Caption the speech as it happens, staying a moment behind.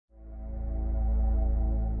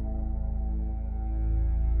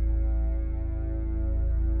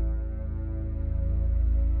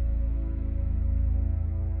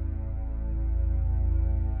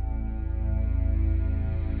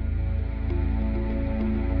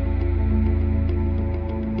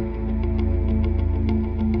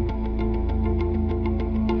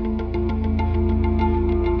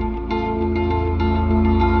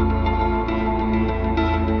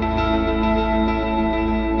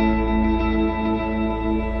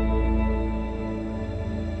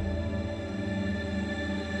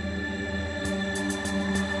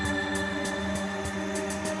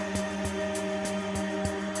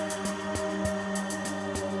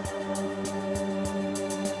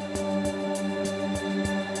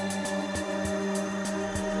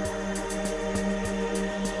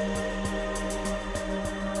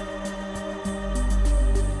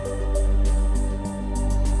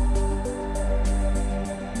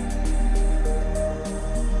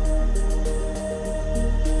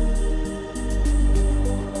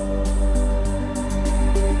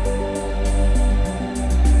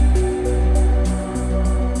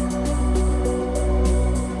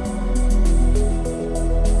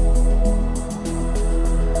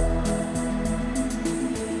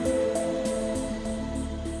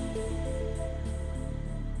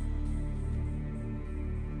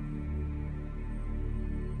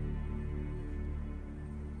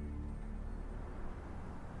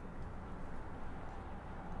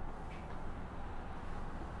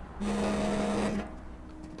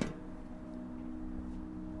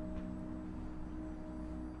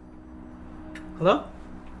Hello?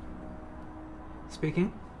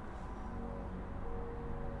 Speaking?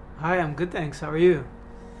 Hi, I'm good, thanks. How are you?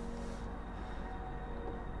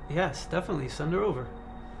 Yes, definitely. Send her over.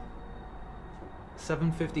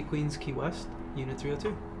 750 Queens Key West, Unit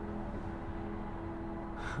 302.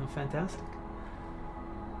 Fantastic.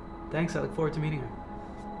 Thanks, I look forward to meeting her.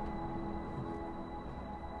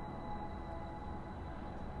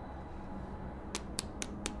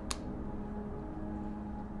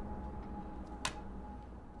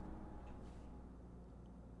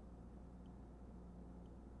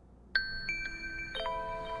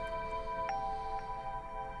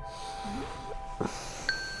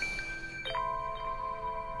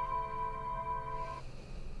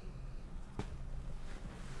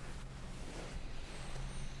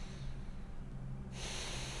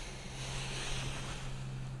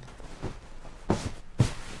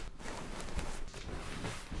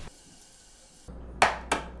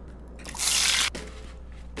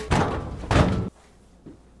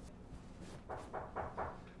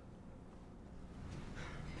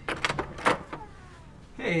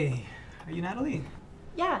 Hey, are you Natalie?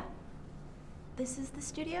 Yeah. This is the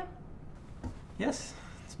studio? Yes,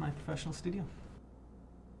 it's my professional studio.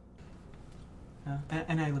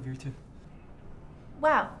 And I live here too.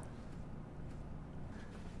 Wow.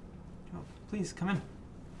 Oh, please, come in.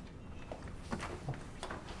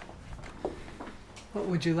 What,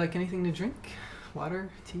 would you like anything to drink? Water,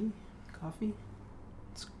 tea, coffee?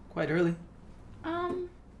 It's quite early.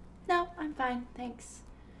 No, I'm fine, thanks.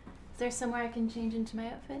 Is there somewhere I can change into my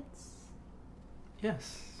outfits?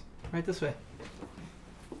 Yes, right this way.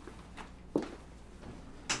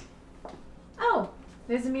 Oh,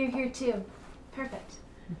 there's a mirror here too. Perfect.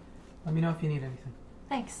 Let me know if you need anything.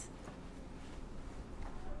 Thanks.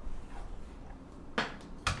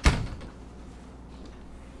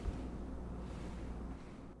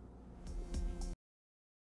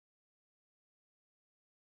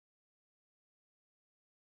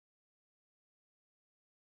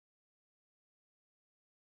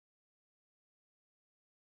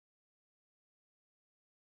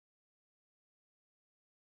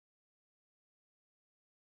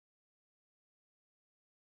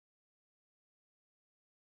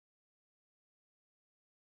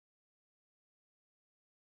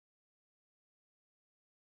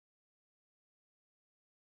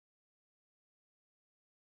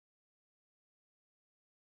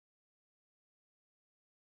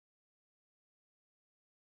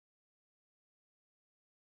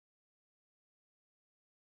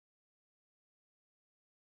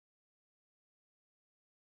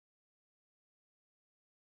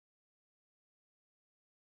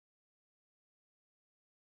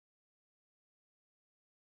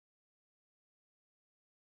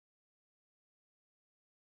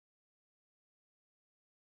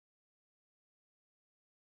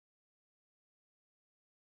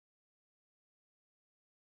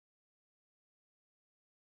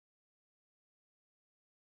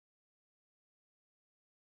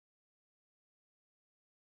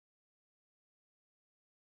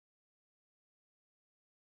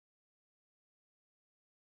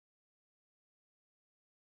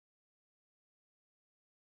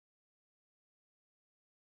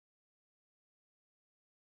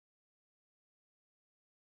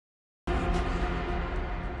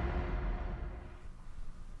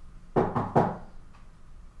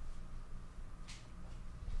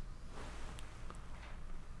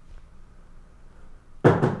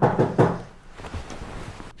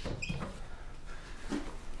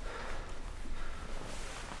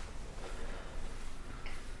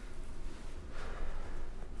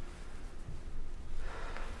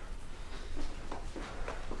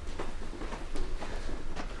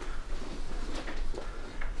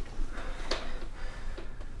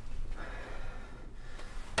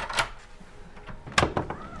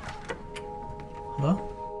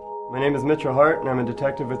 Hello? My name is Mitchell Hart, and I'm a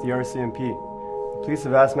detective with the RCMP. The police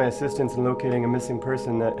have asked my assistance in locating a missing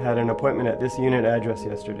person that had an appointment at this unit address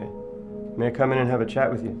yesterday. May I come in and have a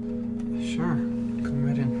chat with you? Sure, come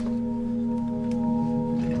right in.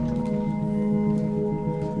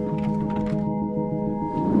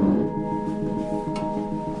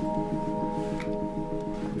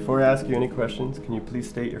 Before I ask you any questions, can you please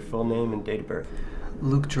state your full name and date of birth?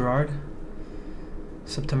 Luke Gerard,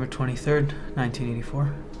 September 23rd,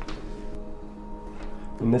 1984.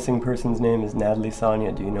 The missing person's name is Natalie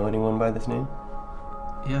Sonia. Do you know anyone by this name?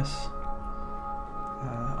 Yes.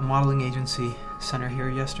 A modeling agency sent her here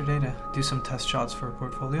yesterday to do some test shots for her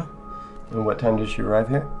portfolio. And what time did she arrive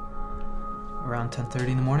here? Around 10:30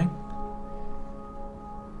 in the morning.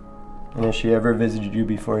 And has she ever visited you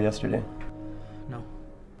before yesterday? No.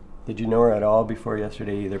 Did you know her at all before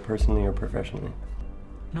yesterday, either personally or professionally?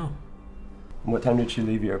 No. What time did she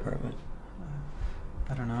leave your apartment?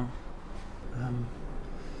 I don't know.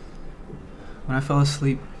 When I fell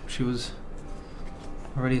asleep, she was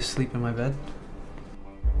already asleep in my bed.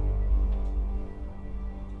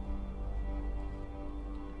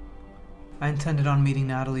 I intended on meeting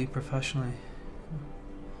Natalie professionally,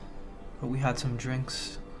 but we had some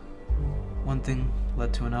drinks. One thing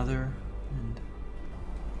led to another,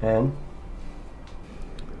 And?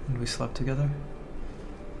 and we slept together.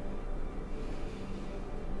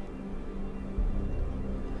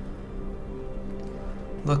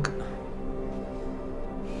 Look,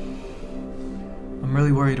 I'm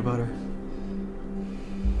really worried about her.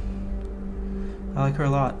 I like her a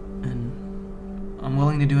lot, and I'm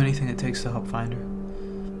willing to do anything it takes to help find her.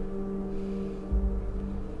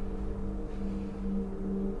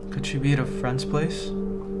 Could she be at a friend's place?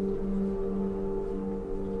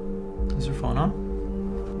 Is her phone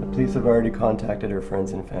on? The police have already contacted her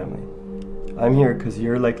friends and family. I'm here because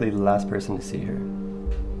you're likely the last person to see her.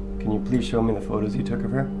 Can you please show me the photos you took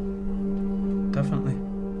of her? Definitely.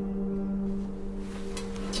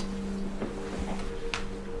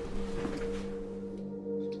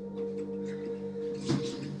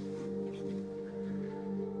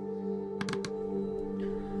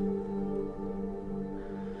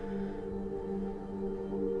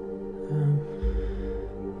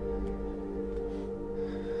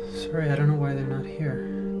 Sorry, I don't know why they're not here.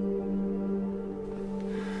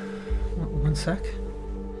 One sec.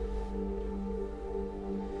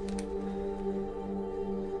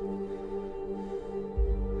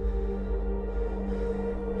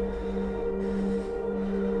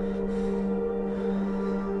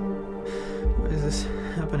 Why is this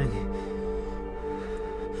happening?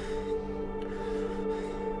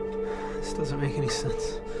 This doesn't make any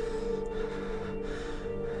sense.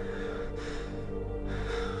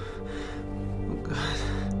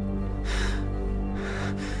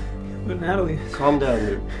 But Natalie... Calm down,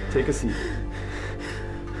 Luke. Take a seat.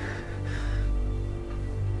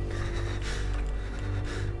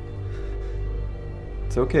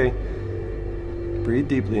 It's okay. Breathe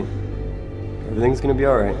deeply. Everything's gonna be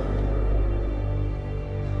alright.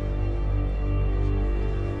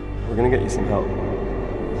 We're gonna get you some help.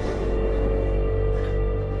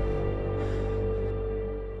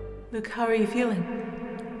 Luke, how are you feeling?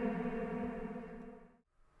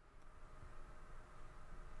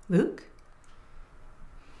 Luke?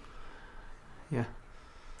 Yeah.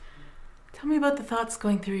 Tell me about the thoughts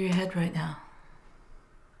going through your head right now.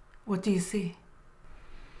 What do you see?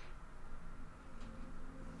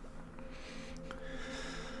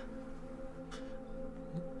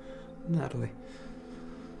 Natalie.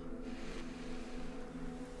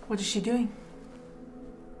 What is she doing?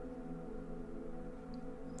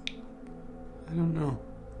 I don't know.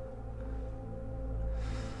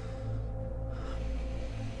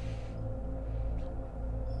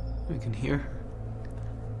 I can hear her.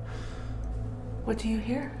 What do you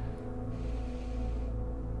hear?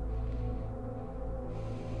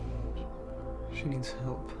 She needs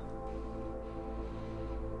help.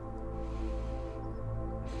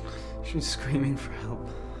 She's screaming for help.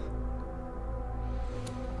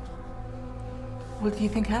 What do you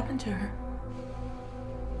think happened to her?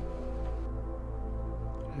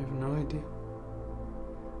 I have no idea.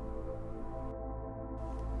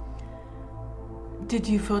 Did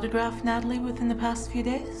you photograph Natalie within the past few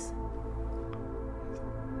days?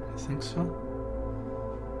 I think so.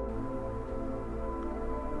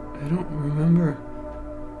 I don't remember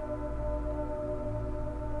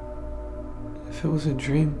if it was a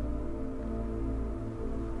dream.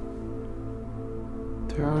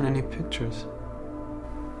 There aren't any pictures.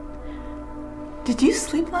 Did you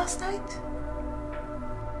sleep last night?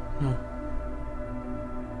 No.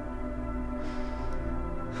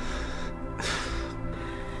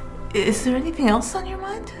 Is there anything else on your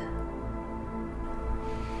mind?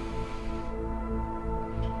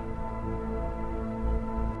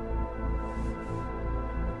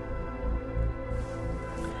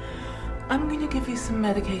 I'm going to give you some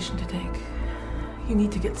medication to take. You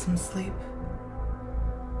need to get some sleep.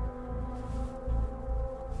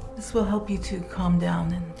 This will help you to calm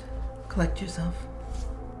down and collect yourself.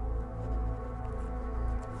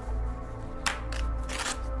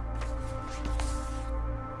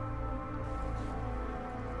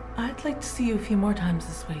 I'd like to see you a few more times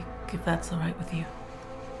this week, if that's all right with you.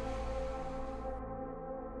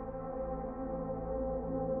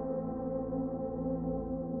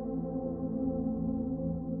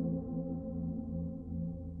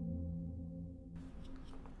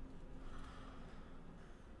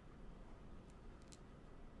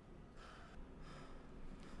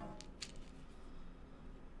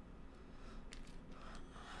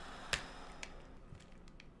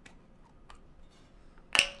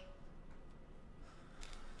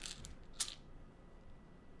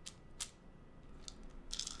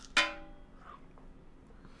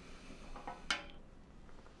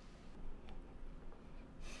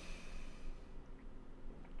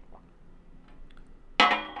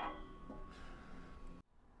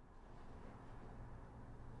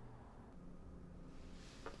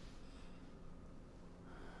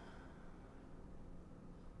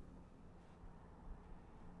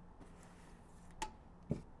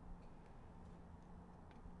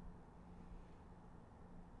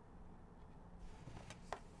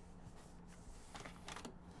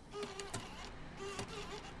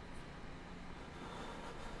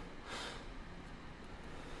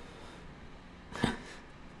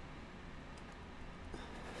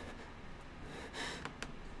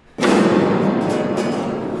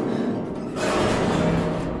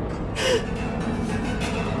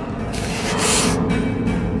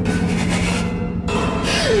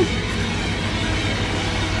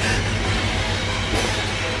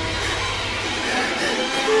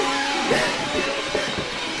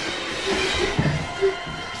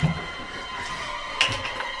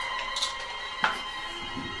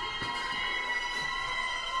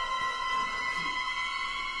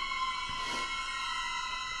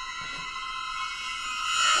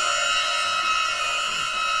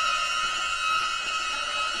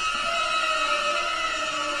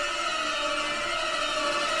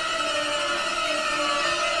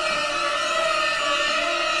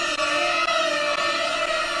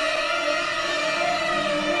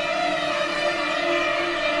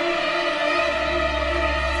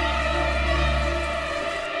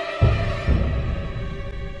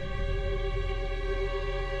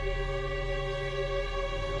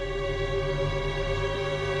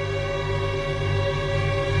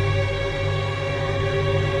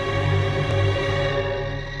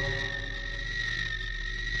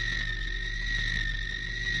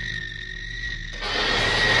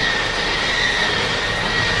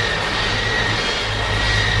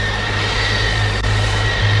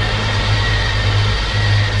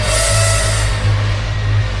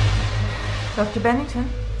 Dr. Bennington?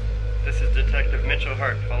 This is Detective Mitchell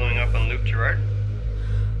Hart following up on Luke Gerard.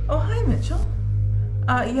 Oh, hi, Mitchell.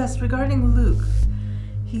 Yes, regarding Luke.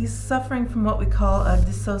 He's suffering from what we call a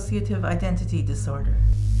dissociative identity disorder.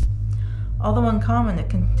 Although uncommon,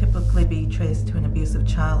 it can typically be traced to an abusive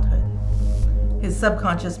childhood. His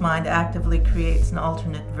subconscious mind actively creates an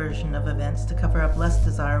alternate version of events to cover up less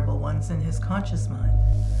desirable ones in his conscious mind.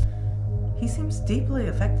 He seems deeply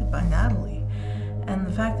affected by Natalie, and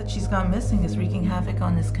the fact that she's gone missing is wreaking havoc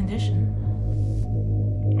on his condition.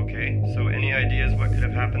 Okay, so any ideas what could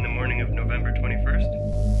have happened the morning of November 21st?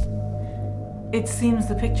 It seems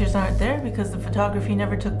the pictures aren't there because the photography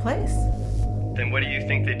never took place. Then what do you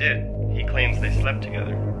think they did? He claims they slept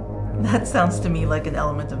together. That sounds to me like an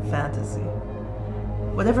element of fantasy.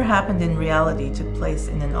 Whatever happened in reality took place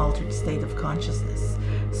in an altered state of consciousness,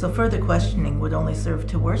 so further questioning would only serve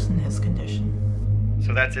to worsen his condition.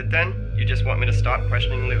 So that's it then? You just want me to stop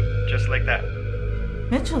questioning Luke, just like that?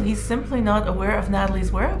 Mitchell, he's simply not aware of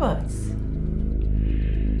Natalie's whereabouts.